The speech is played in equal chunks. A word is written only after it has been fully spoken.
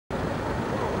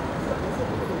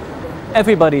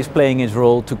Everybody is playing his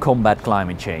role to combat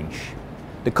climate change.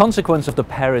 The consequence of the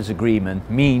Paris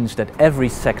Agreement means that every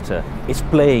sector is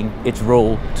playing its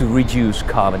role to reduce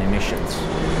carbon emissions.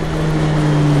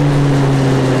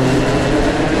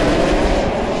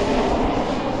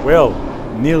 Well,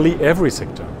 nearly every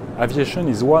sector. Aviation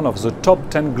is one of the top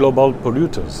 10 global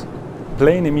polluters.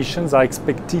 Plane emissions are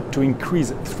expected to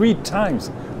increase 3 times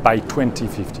by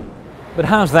 2050. But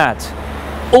how's that?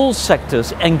 All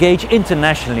sectors engage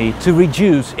internationally to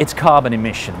reduce its carbon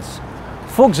emissions.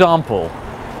 For example,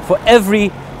 for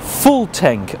every full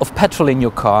tank of petrol in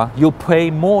your car, you'll pay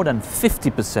more than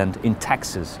 50% in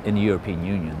taxes in the European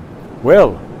Union.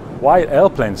 Well, while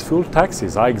airplanes' fuel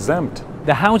taxes are exempt.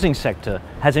 The housing sector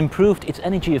has improved its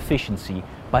energy efficiency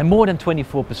by more than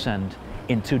 24%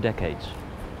 in 2 decades.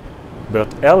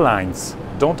 But airlines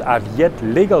don't have yet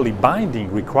legally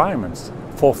binding requirements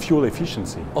for fuel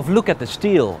efficiency. Look at the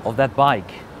steel of that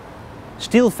bike.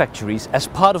 Steel factories, as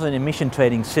part of an emission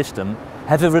trading system,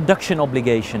 have a reduction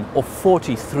obligation of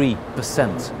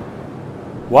 43%.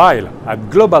 While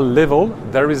at global level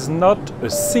there is not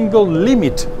a single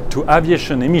limit to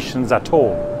aviation emissions at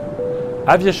all.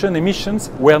 Aviation emissions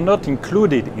were not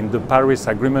included in the Paris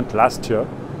Agreement last year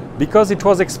because it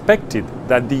was expected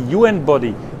that the UN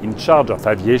body in charge of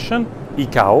aviation,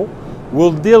 ICAO,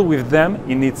 will deal with them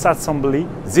in its assembly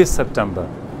this September.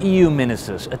 EU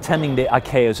ministers attending the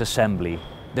ICAO Assembly.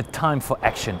 The time for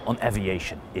action on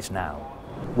aviation is now.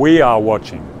 We are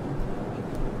watching.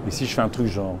 Et si je fais un truc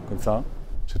genre comme ça,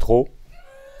 c'est trop?